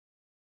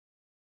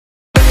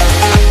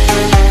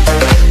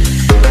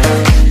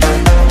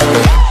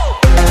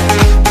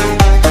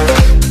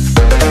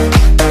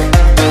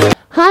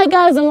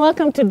guys, and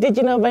welcome to Did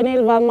You Know by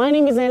Nelly Val. My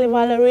name is Nelly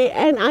Valerie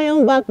and I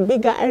am back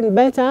bigger and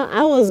better.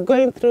 I was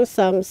going through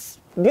some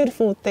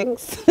beautiful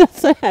things,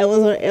 that's why I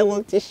wasn't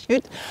able to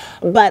shoot,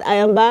 but I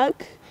am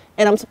back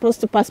and I'm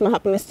supposed to pass my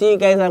happiness to you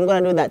guys. I'm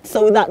gonna do that.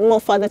 So without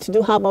more further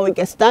ado, how about we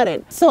get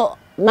started? So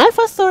my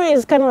first story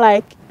is kind of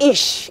like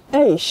ish,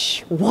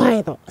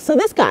 why though? So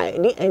this guy,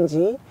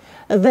 DNG,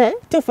 the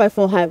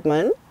 254 hype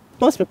man,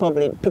 most people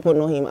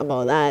know him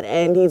about that,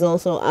 and he's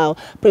also a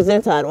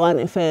presenter at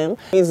 1FM.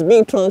 He's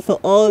being trolled for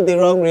all the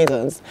wrong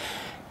reasons.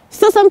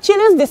 So some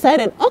chillers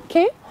decided,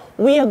 okay,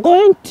 we are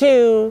going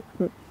to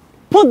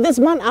put this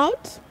man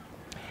out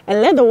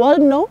and let the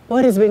world know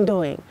what he's been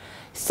doing.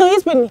 So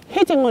he's been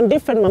hitting on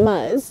different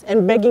mamas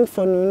and begging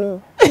for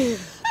Nunu.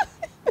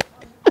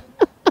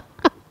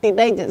 Did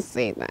I just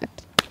say that?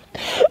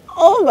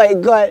 Oh my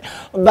God.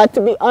 But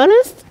to be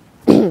honest,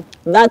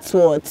 that's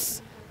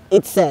what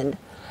it said.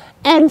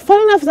 And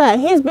funny enough that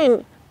he's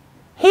been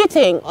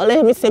hitting, or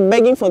let me say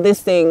begging for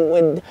this thing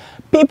with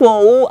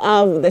people who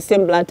have the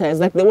same blood ties,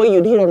 like the way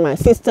you'd hit on my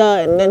sister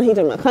and then hit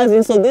on my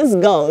cousin. So these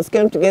girls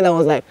came together and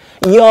was like,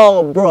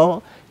 yo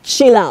bro,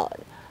 chill out.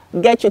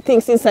 Get your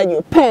things inside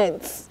your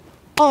pants.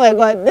 Oh my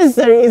God, this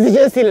story is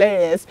just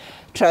hilarious.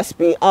 Trust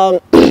me.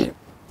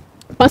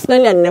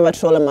 Personally, I never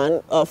troll a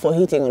man for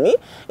hitting on me.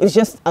 It's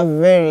just a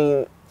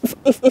very...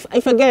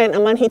 If again a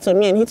man hits on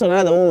me and hits on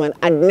another woman,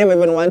 I'd never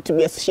even want to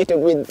be associated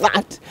with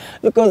that,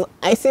 because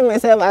I see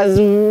myself as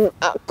a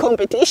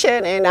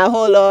competition and a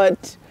whole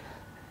lot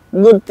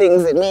good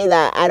things in me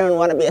that I don't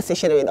want to be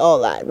associated with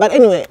all that. But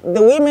anyway,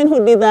 the women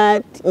who did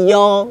that,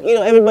 y'all, you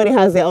know, everybody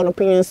has their own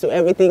opinions to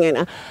everything,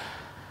 and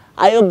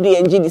I hope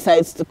DNG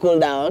decides to cool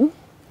down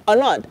or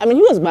not. I mean,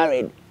 he was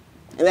married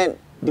and then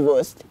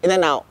divorced and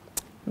then now,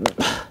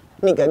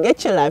 nigga,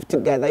 get your life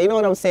together. You know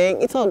what I'm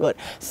saying? It's all good.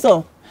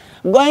 So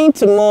going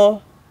to more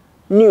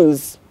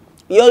news.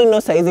 You all know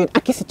size it.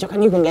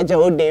 Akisichoka, you can get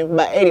your own day.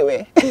 But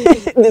anyway,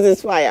 this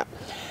is fire.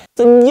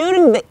 So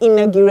during the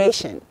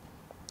inauguration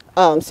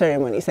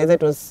ceremony, says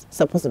it was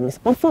supposed to be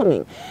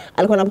performing.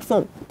 I'm gonna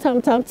perform.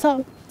 Tam.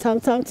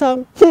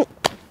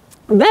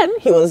 Then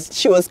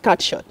she was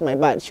cut short. My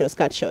bad, she was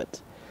cut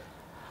short.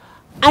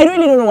 I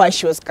really don't know why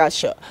she was cut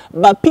short,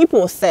 but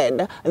people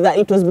said that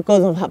it was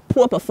because of her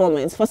poor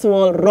performance. First of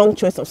all, wrong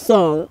choice of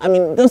song. I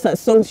mean, those are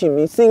songs you'd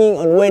be singing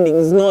on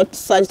weddings, not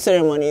such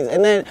ceremonies.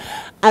 And then,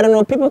 I don't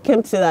know, people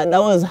came to say that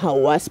was her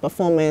worst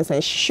performance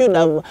and she should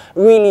have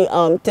really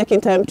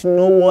taken time to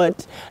know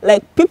what...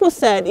 Like, people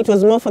said it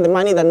was more for the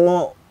money than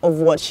more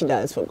of what she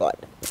does for God.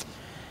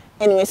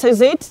 Anyway, so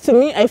to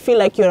me, I feel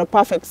like you're a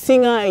perfect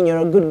singer and you're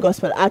a good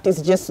gospel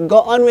artist. Just go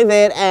on with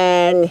it,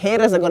 and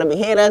haters are going to be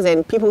haters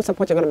and people who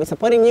support you are going to be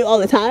supporting you all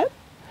the time.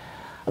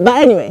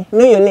 But anyway,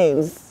 know your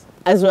lanes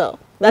as well.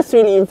 That's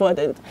really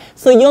important.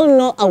 So you'll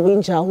know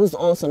Awinja, who's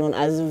also known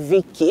as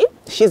Vicky.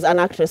 She's an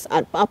actress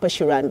at Papa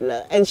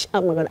Shirandula. And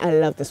oh my God, I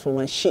love this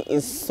woman. She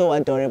is so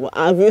adorable.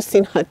 Have you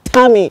seen her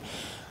tummy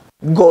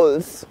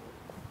goals?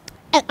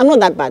 And I'm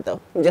not that bad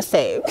though, I'm just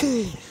saying.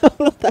 I'm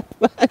not that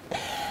bad.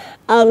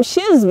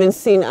 She has been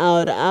seen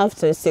out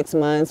after 6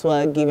 months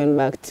while giving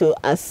back to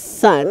a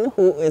son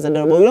who is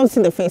adorable. We don't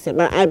see the face yet,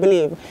 but I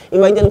believe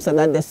Evangelist said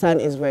that the son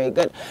is very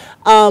good.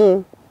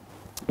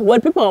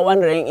 What people are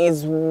wondering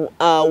is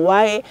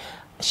why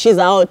she's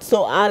out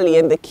so early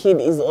and the kid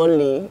is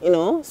only,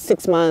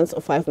 6 months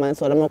or 5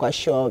 months, or I'm not quite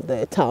sure of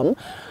the term.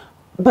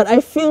 But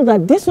I feel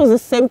that this was the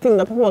same thing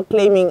that people were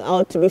claiming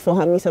out to be for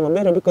Hamisa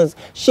Mabero, because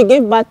she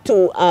gave birth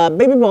to a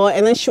baby boy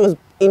and then she was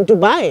in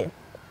Dubai.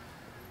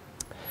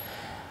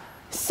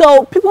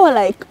 So people are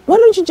like, why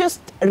don't you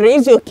just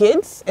raise your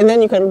kids and then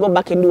you can go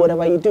back and do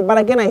whatever you do? But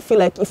again, I feel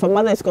like if a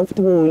mother is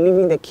comfortable with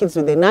leaving the kids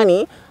with the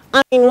nanny,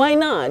 I mean, why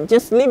not?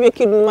 Just leave your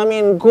kid with mommy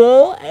and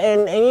go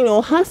and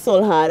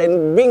hustle hard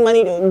and bring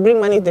money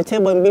to the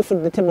table and bring food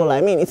to the table. I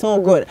mean, it's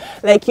all good.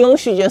 Like, you all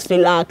should just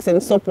relax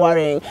and stop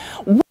worrying.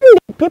 When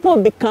did people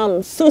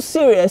become so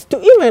serious to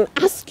even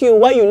ask you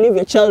why you leave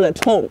your child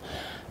at home?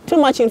 Too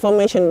much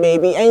information,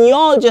 baby, and you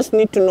all just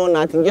need to know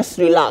nothing. Just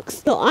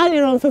relax. So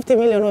earlier on, 50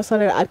 million was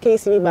sold at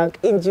KCB Bank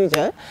in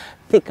Juja,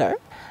 thicker,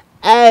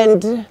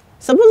 and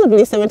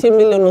supposedly 17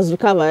 million was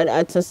recovered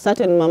at a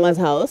certain mama's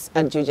house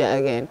at Juja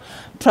again.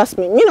 Trust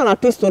me, me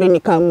not a story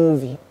nika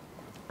movie.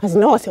 As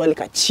now wase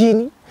walika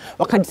chini,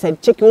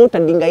 wakadecide cheki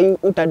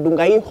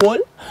utadunga hii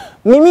hole.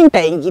 Mimi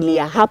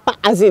nitaingilia hapa,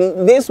 as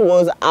in this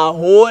was a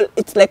whole.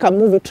 It's like a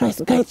movie.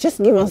 Trust guys,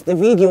 just give us the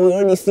video. We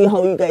already see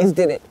how you guys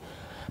did it.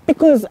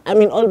 Because, I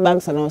mean, all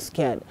banks are now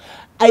scared.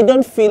 I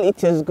don't feel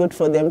it is good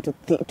for them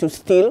to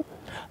steal,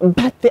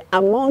 but the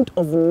amount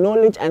of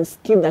knowledge and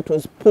skill that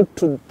was put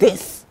to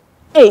this,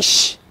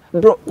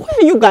 bro, where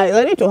are you guys?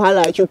 I need to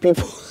holler at you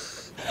people.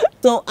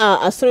 So,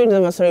 a story is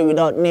a story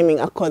without naming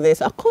Akothe.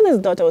 So, Akothe's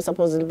daughter was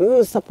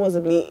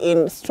supposedly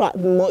in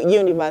Strathmore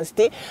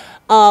University, she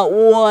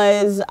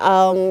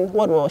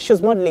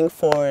was modeling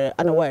for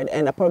an award,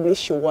 and probably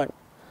she won.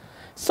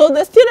 So,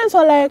 the students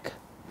were like,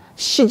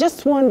 she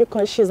just won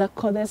because she's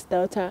Akothe's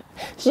daughter.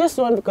 She just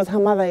won because her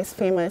mother is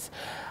famous.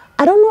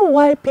 I don't know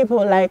why people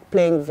like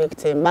playing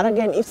victim, but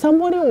again, if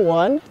somebody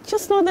won,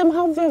 just let them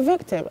have their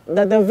victim,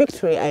 their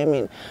victory, I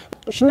mean.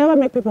 You should never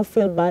make people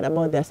feel bad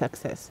about their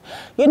success.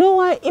 You know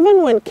why?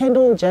 Even when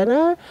Kendall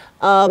Jenner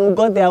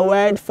got their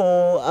award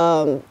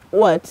for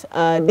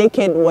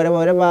decade,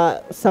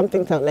 whatever,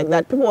 something like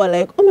that, people were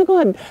like, oh my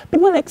God,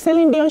 people like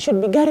Celine Dion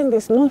should be getting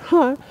this, not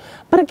her.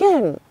 But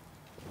again,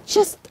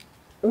 just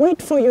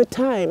wait for your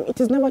time. It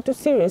is never too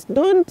serious.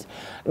 Don't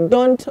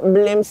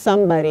blame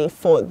somebody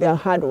for their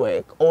hard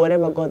work or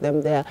whatever got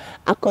them there.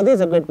 Akothe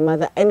is a great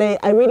mother, and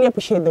I really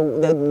appreciate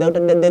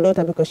the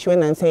daughter, because she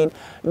went and said,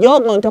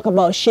 you're going to talk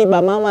about she,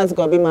 but mama's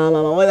going to be my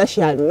mama. Whether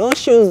she had no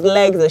shoes,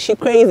 legs, or she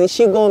crazy,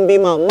 she going to be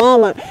my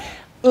mama.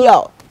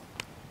 Yo,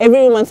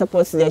 every woman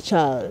supports their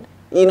child.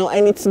 You know,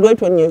 and it's great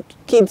when your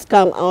kids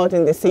come out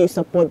and they say you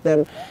support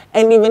them.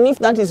 And even if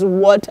that is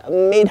what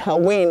made her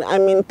win, I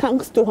mean,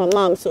 thanks to her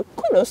mom. So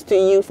kudos to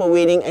you for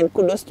winning, and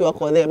kudos to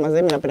Akothe.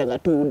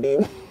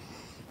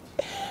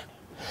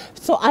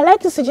 So I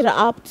like to switch it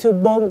up to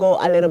Bongo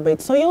a little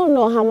bit. So you all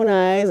know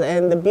Harmonize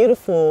and the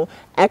beautiful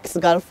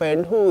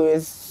ex-girlfriend who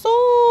is so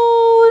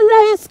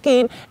light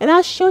skinned and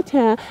has short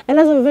hair and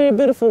has a very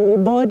beautiful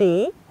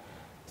body.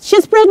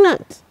 She's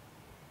pregnant.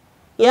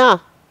 Yeah,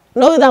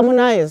 not with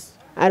Harmonize.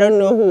 I don't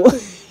know who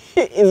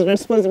is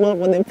responsible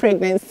for the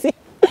pregnancy,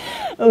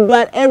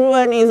 but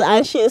everyone is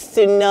anxious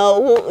to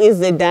know who is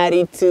the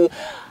daddy to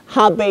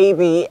her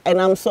baby, and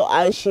I'm so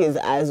anxious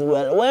as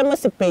well. Wema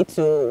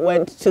Sepetu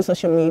went to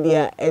social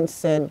media and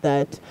said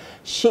that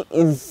she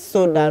is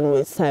so done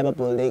with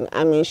cyberbullying.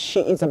 I mean,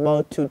 she is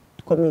about to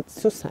commit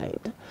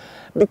suicide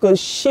because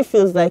she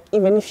feels like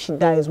even if she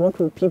dies, what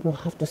will people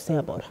have to say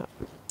about her?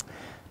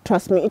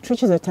 Trust me, it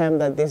reaches a time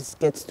that this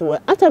gets to her.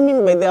 After me,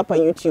 by the upper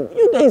YouTube,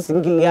 you guys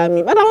can kill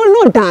me, but I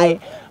will not die.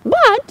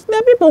 But there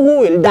are people who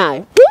will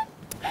die.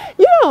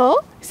 You know,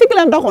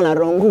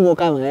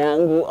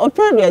 or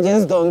probably I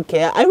just don't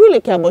care. I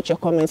really care about your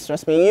comments,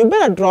 trust me. You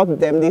better drop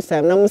them this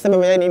time. But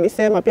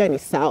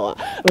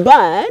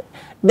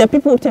there are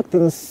people who take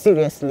things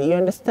seriously, you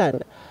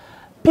understand?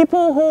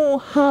 People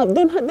who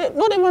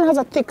not everyone has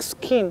a thick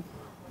skin.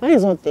 Mine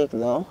is not thick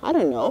though, I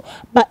don't know,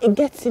 but it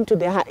gets into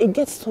their heart, it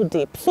gets so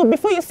deep. So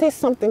before you say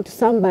something to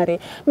somebody,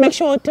 make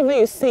sure whatever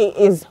you say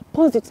is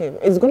positive,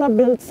 it's gonna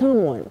build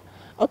someone,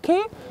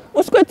 okay?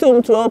 Just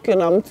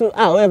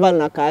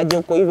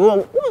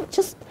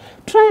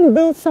try and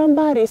build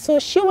somebody. So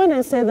she went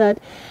and said that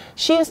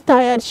she is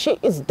tired, she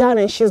is done,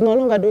 and she's no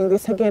longer doing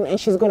this again, and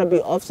she's gonna be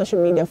off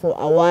social media for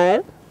a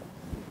while.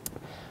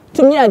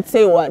 To me, I'd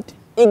say what?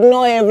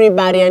 Ignore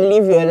everybody and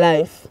live your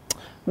life.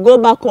 Go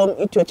back home,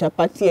 eat your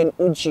chapati and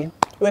uji.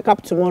 Wake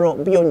up tomorrow,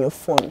 be on your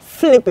phone.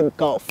 Flip it,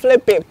 girl.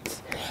 Flip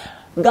it.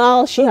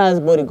 Girl, she has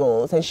body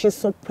goals and she's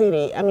so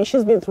pretty. I mean,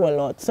 she's been through a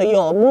lot. So,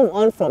 yo, move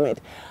on from it.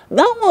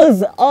 That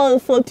was all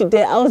for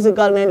today. I was the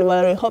girl named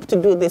Valerie. Hope to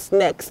do this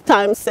next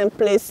time. Same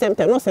place, same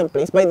time. Not same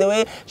place. By the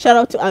way, shout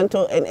out to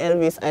Anto and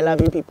Elvis. I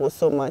love you people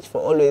so much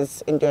for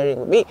always enduring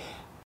with me.